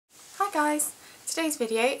Hi guys! Today's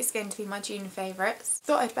video is going to be my June favourites.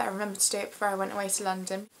 Thought I'd better remember to do it before I went away to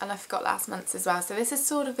London, and I forgot last month's as well, so this is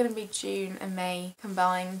sort of going to be June and May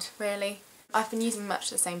combined really. I've been using much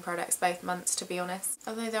the same products both months, to be honest,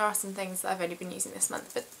 although there are some things that I've only been using this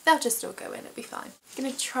month, but they'll just all go in, it'll be fine. I'm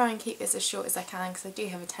going to try and keep this as short as I can because I do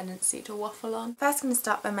have a tendency to waffle on. First I'm going to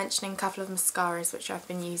start by mentioning a couple of mascaras which I've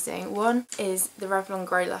been using. One is the Revlon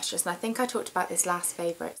Grow Luscious, and I think I talked about this last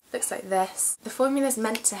favourite. Looks like this. The formula is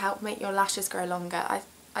meant to help make your lashes grow longer.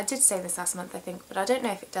 I did say this last month I think, but I don't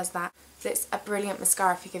know if it does that. But it's a brilliant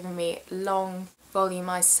mascara for giving me long,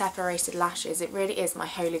 volumized, separated lashes. It really is my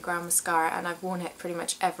holy grail mascara, and I've worn it pretty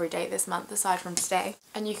much every day this month aside from today.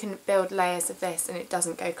 And you can build layers of this and it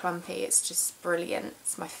doesn't go clumpy. It's just brilliant.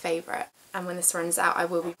 It's my favourite. And when this runs out I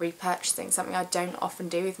will be repurchasing, something I don't often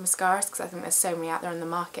do with mascaras because I think there's so many out there on the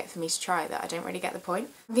market for me to try that I don't really get the point.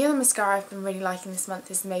 The other mascara I've been really liking this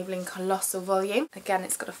month is Maybelline Colossal Volume. Again,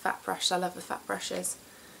 it's got a fat brush. I love the fat brushes.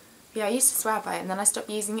 Yeah, I used to swear by it and then I stopped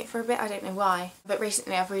using it for a bit, I don't know why. But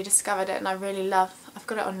recently I've rediscovered it and I really love, I've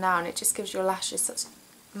got it on now and it just gives your lashes such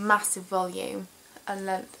massive volume and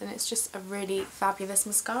length, and it's just a really fabulous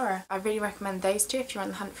mascara. I really recommend those two if you're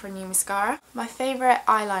on the hunt for a new mascara. My favourite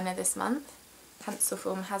eyeliner this month, pencil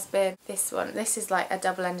form, has been this one. This is like a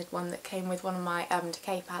double-ended one that came with one of my Urban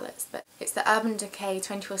Decay palettes, but it's the Urban Decay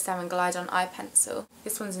 24/7 Glide On Eye Pencil.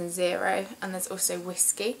 This one's in Zero and there's also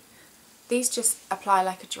Whiskey. These just apply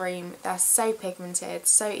like a dream. They're so pigmented,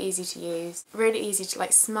 so easy to use, really easy to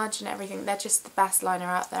like smudge and everything. They're just the best liner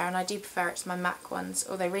out there, and I do prefer it to my MAC ones,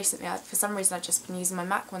 although recently for some reason I've just been using my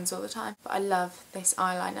MAC ones all the time. But I love this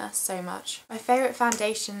eyeliner so much. My favourite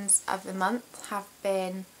foundations of the month have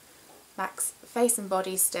been MAC's Face and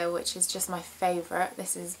Body Still, which is just my favourite.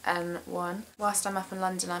 This is N1. Whilst I'm up in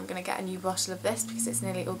London I'm going to get a new bottle of this because it's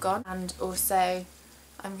nearly all gone, and also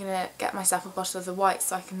I'm going to get myself a bottle of the white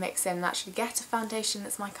so I can mix in and actually get a foundation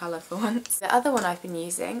that's my colour for once. The other one I've been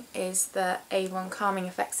using is the A1 Calming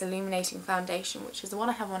Effects Illuminating Foundation, which is the one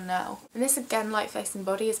I have on now. And this again, like Face and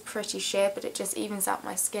Body, is pretty sheer, but it just evens out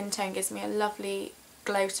my skin tone, gives me a lovely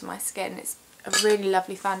glow to my skin. It's a really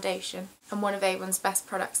lovely foundation and one of A1's best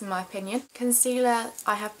products in my opinion. Concealer,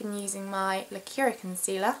 I have been using my Lacura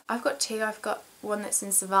concealer. I've got two. I've got one that's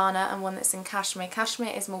in Savannah and one that's in Cashmere.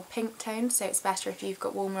 Cashmere is more pink toned, so it's better if you've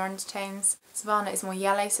got warmer undertones. Savannah is more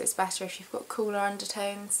yellow, so it's better if you've got cooler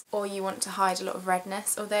undertones or you want to hide a lot of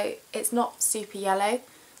redness, although it's not super yellow.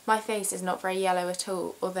 My face is not very yellow at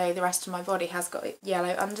all, although the rest of my body has got a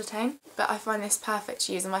yellow undertone. But I find this perfect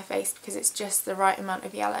to use on my face because it's just the right amount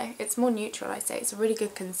of yellow. It's more neutral, I'd say. It's a really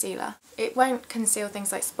good concealer. It won't conceal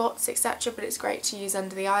things like spots, etc., but it's great to use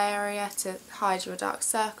under the eye area to hide your dark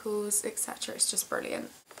circles, etc. It's just brilliant.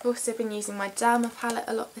 I've also been using my Derma palette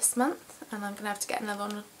a lot this month, and I'm going to have to get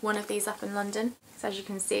another one of these up in London. So as you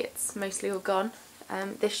can see, it's mostly all gone.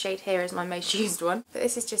 This shade here is my most used one, but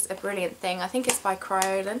this is just a brilliant thing. I think it's by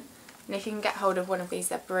Kryolan, and if you can get hold of one of these,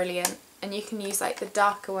 they're brilliant. And you can use like the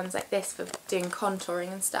darker ones like this for doing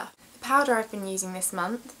contouring and stuff. The powder I've been using this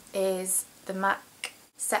month is the MAC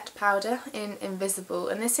Set Powder in Invisible,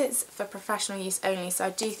 and this is for professional use only, so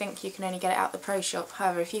I do think you can only get it out the pro shop.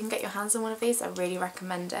 However, if you can get your hands on one of these, I really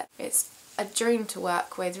recommend it. It's a dream to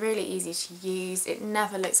work with, really easy to use, it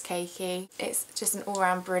never looks cakey, it's just an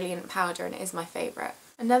all-round brilliant powder and it is my favourite.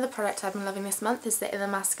 Another product I've been loving this month is the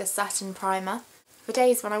Illamasqua Satin Primer. For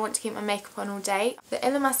days when I want to keep my makeup on all day, the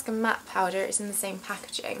Illamasqua Matte Powder, it's in the same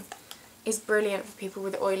packaging, is brilliant for people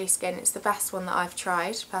with oily skin. It's the best one that I've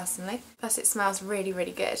tried personally, plus it smells really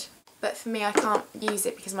good. But for me, I can't use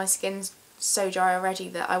it because my skin's so dry already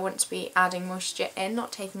that I want to be adding moisture in,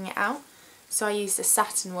 not taking it out. So I use the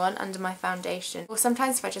satin one under my foundation, or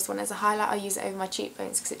sometimes if I just want it as a highlight I use it over my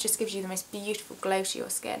cheekbones because it just gives you the most beautiful glow to your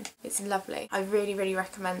skin. It's lovely. I really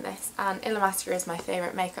recommend this, and Illamasqua is my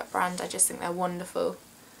favourite makeup brand. I just think they're wonderful,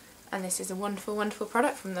 and this is a wonderful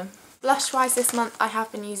product from them. Blush wise this month I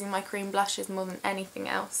have been using my cream blushes more than anything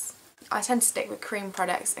else. I tend to stick with cream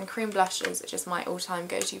products, and cream blushes are just my all-time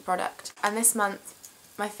go-to product. And this month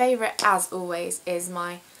my favourite, as always, is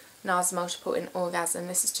my NARS Multiple in Orgasm.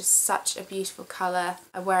 This is just such a beautiful colour.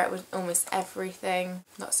 I wear it with almost everything,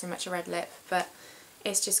 not so much a red lip, but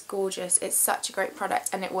it's just gorgeous. It's such a great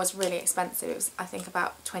product, and it was really expensive. It was I think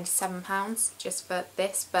about £27 just for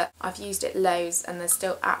this, but I've used it loads and there's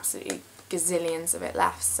still absolutely gazillions of it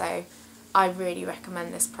left, so I really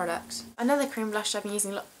recommend this product. Another cream blush I've been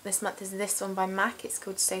using a lot this month is this one by MAC. It's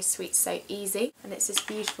called So Sweet So Easy, and it's this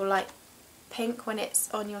beautiful light pink when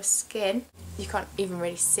it's on your skin. You can't even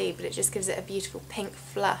really see, but it just gives it a beautiful pink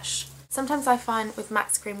flush. Sometimes I find with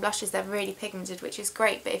MAC's cream blushes they're really pigmented, which is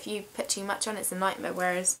great, but if you put too much on it's a nightmare,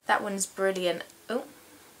 whereas that one's brilliant. Oh,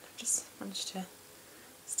 Just managed to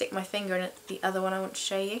stick my finger in the other one I want to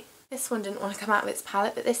show you. This one didn't want to come out of its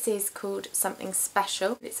palette, but this is called Something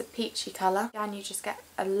Special. It's a peachy colour and you just get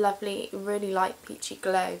a lovely, really light peachy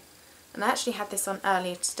glow. And I actually had this on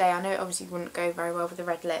earlier today. I know it obviously wouldn't go very well with a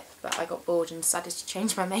red lip, but I got bored and decided to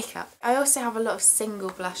change my makeup. I also have a lot of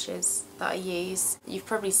single blushes that I use. You've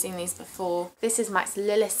probably seen these before. This is MAC's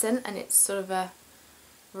Lillison and it's sort of a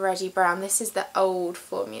reddy brown. This is the old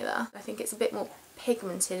formula. I think it's a bit more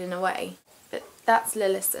pigmented in a way, but that's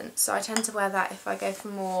Lillison. So I tend to wear that if I go for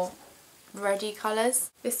more reddy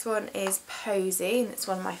colours. This one is Posy and it's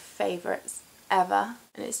one of my favourites ever,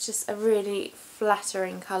 and it's just a really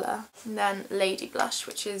flattering colour. And then Lady Blush,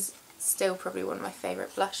 which is still probably one of my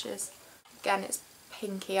favourite blushes. Again, it's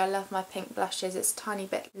pinky. I love my pink blushes. It's a tiny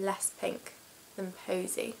bit less pink than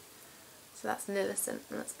Posy. So that's Lillison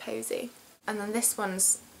and that's Posy. And then this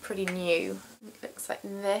one's pretty new. It looks like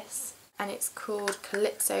this and it's called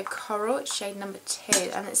Calypso Coral. It's shade number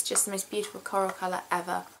 2 and it's just the most beautiful coral colour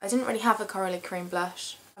ever. I didn't really have a corally cream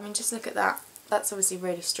blush. I mean, just look at that. That's obviously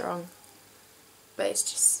really strong, but it's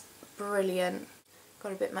just brilliant.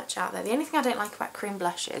 Got a bit much out there. The only thing I don't like about cream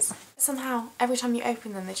blushes, somehow every time you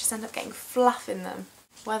open them they just end up getting fluff in them,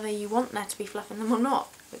 whether you want there to be fluff in them or not,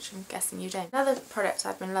 which I'm guessing you don't. Another product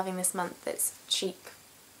I've been loving this month that's cheek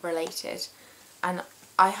related, and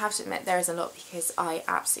I have to admit there is a lot because I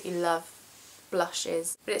absolutely love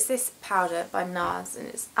blushes, but it's this powder by NARS and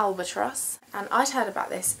it's Albatross, and I'd heard about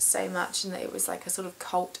this so much and that it was like a sort of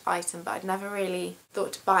cult item, but I'd never really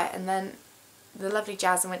thought to buy it. And then the lovely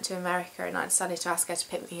Jasmine went to America and I decided to ask her to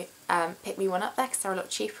pick me one up there because they're a lot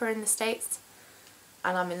cheaper in the States,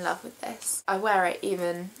 and I'm in love with this. I wear it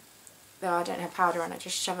even though I don't have powder on, I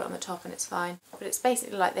just shove it on the top and it's fine. But it's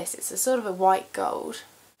basically like this. It's a sort of a white gold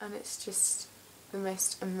and it's just the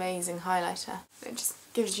most amazing highlighter. It just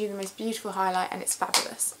gives you the most beautiful highlight and it's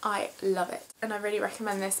fabulous. I love it. And I really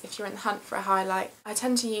recommend this if you're in the hunt for a highlight. I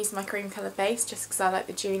tend to use my cream colour base just because I like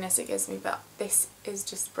the dewiness it gives me, but this is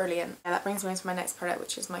just brilliant. Yeah, that brings me into my next product,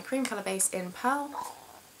 which is my cream colour base in Pearl.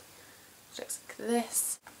 Which looks like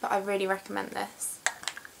this. But I really recommend this.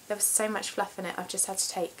 There was so much fluff in it, I've just had to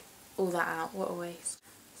take all that out. What a waste.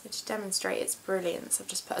 So to demonstrate its brilliance, I've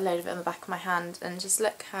just put a load of it on the back of my hand and just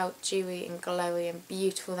look how dewy and glowy and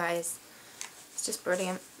beautiful that is. It's just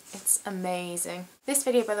brilliant. It's amazing. This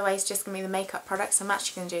video, by the way, is just going to be the makeup products. I'm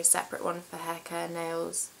actually going to do a separate one for hair care,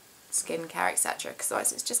 nails, skincare, etc. because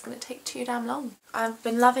otherwise it's just going to take too damn long. I've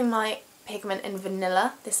been loving my pigment in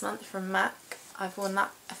Vanilla this month from MAC. I've worn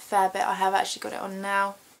that a fair bit. I have actually got it on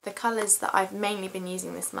now. The colours that I've mainly been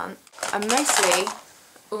using this month are mostly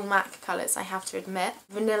all MAC colours, I have to admit.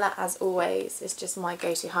 Vanilla, as always, is just my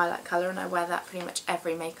go-to highlight colour and I wear that pretty much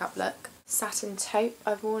every makeup look. Satin Taupe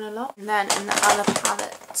I've worn a lot. And then in the other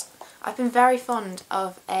palette, I've been very fond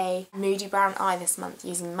of a moody brown eye this month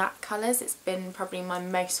using MAC colours. It's been probably my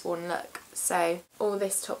most worn look. So all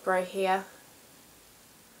this top row here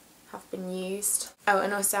have been used. Oh,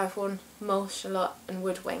 and also I've worn Molch a lot and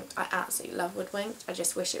Woodwinked. I absolutely love Woodwinked. I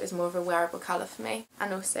just wish it was more of a wearable colour for me.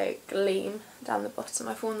 And also Gleam down the bottom.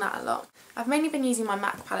 I've worn that a lot. I've mainly been using my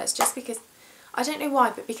MAC palettes just because, I don't know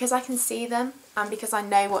why, but because I can see them and because I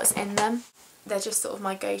know what's in them, they're just sort of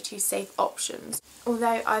my go-to safe options.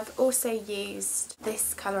 Although I've also used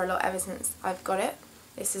this colour a lot ever since I've got it.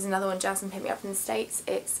 This is another one Jasmine picked me up in the States.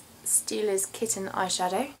 It's Stila's Kitten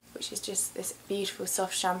eyeshadow, which is just this beautiful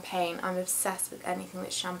soft champagne. I'm obsessed with anything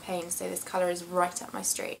that's champagne, so this colour is right up my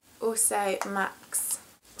street. Also MAC's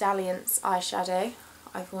Dalliance eyeshadow.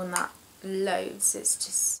 I've worn that loads. It's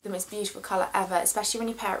just the most beautiful colour ever, especially when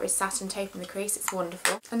you pair it with Satin Taupe in the crease. It's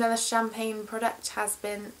wonderful. Another champagne product has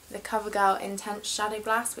been the CoverGirl Intense Shadow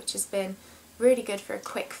Blast, which has been really good for a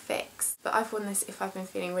quick fix, but I've worn this if I've been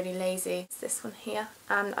feeling really lazy. It's this one here,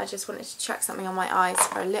 and I just wanted to chuck something on my eyes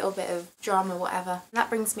for a little bit of drama, whatever. And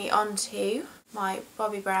that brings me on to my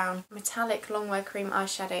Bobbi Brown Metallic Longwear Cream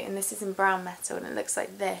eyeshadow, and this is in Brown Metal and it looks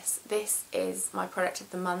like this. This is my product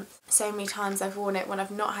of the month. So many times I've worn it when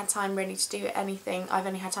I've not had time really to do anything. I've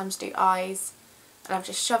only had time to do eyes, and I've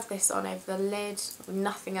just shoved this on over the lid with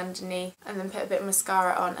nothing underneath and then put a bit of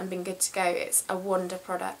mascara on and been good to go. It's a wonder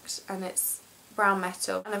product and it's Brown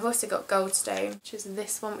Metal. And I've also got Goldstone, which is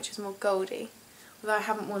this one, which is more goldy, although I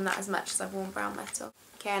haven't worn that as much as I've worn Brown Metal.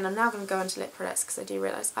 Okay, and I'm now going to go on to lip products because I do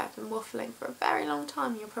realise I've been waffling for a very long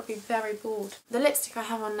time. You're probably very bored. The lipstick I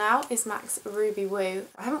have on now is MAC's Ruby Woo.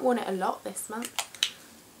 I haven't worn it a lot this month,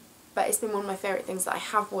 but it's been one of my favourite things that I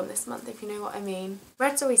have worn this month, if you know what I mean.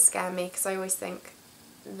 Reds always scare me because I always think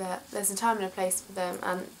that there's a time and a place for them,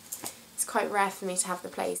 and it's quite rare for me to have the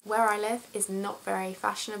place. Where I live is not very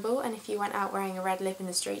fashionable, and if you went out wearing a red lip in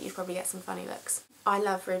the street you'd probably get some funny looks. I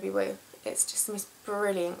love Ruby Woo. It's just the most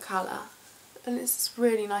brilliant colour. And it's this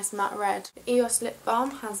really nice matte red. The EOS lip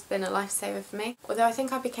balm has been a lifesaver for me, although I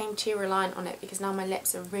think I became too reliant on it because now my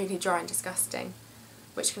lips are really dry and disgusting,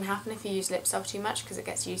 which can happen if you use lip salve too much because it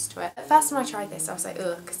gets used to it. At first when I tried this I was like,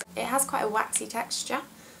 ugh, because it has quite a waxy texture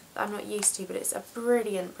that I'm not used to, but it's a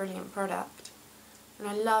brilliant, brilliant product. And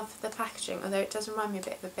I love the packaging, although it does remind me a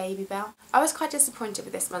bit of a Baby Bell. I was quite disappointed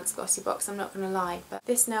with this month's Glossy Box, I'm not going to lie, but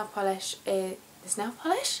this lip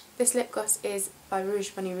gloss is by Rouge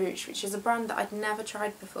Bunny Rouge, which is a brand that I'd never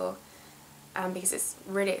tried before because it's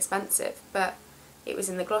really expensive, but it was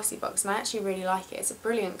in the Glossy Box and I actually really like it. It's a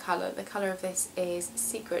brilliant colour. The colour of this is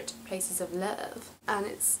Secret Places of Love, and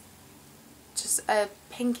it's just a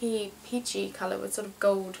pinky peachy colour with sort of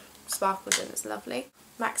gold sparkles in. It's lovely.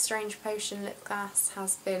 MAC Strange Potion lip glass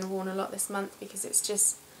has been worn a lot this month because it's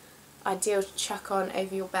just ideal to chuck on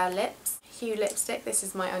over your bare lips. Hue lipstick, this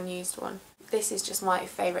is my unused one. This is just my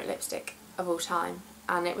favourite lipstick of all time,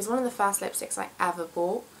 and it was one of the first lipsticks I ever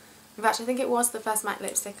bought. In fact, I think it was the first MAC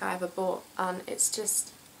lipstick I ever bought, and it's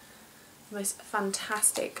just the most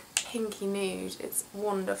fantastic pinky nude. It's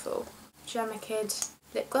wonderful. Gemma Kid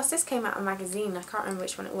lip gloss. This came out of a magazine. I can't remember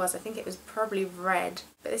which one it was. I think it was probably Red.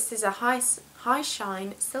 But this is a high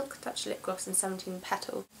shine Silk Touch lip gloss in 17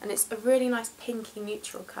 Petal, and it's a really nice pinky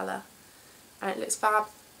neutral colour, and it looks fab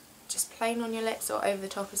just plain on your lips or over the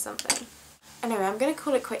top of something. Anyway, I'm going to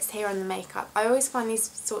call it quits here on the makeup. I always find these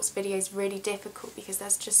sorts of videos really difficult because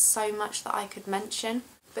there's just so much that I could mention.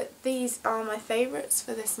 But these are my favourites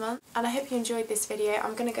for this month. And I hope you enjoyed this video.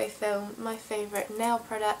 I'm going to go film my favourite nail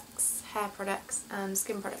products, hair products and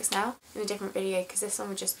skin products now in a different video because this one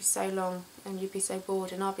would just be so long and you'd be so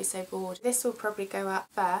bored and I'll be so bored. This will probably go up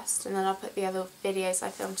first and then I'll put the other videos I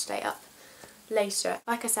filmed today up later.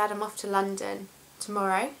 Like I said, I'm off to London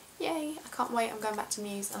tomorrow. Yay, I can't wait, I'm going back to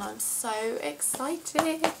Muse and I'm so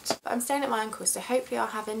excited. But I'm staying at my uncle's, so hopefully I'll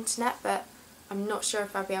have internet, but I'm not sure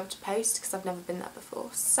if I'll be able to post because I've never been there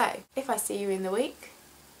before. So, if I see you in the week,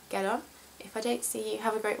 get on. If I don't see you,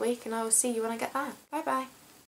 have a great week and I will see you when I get back. Bye bye.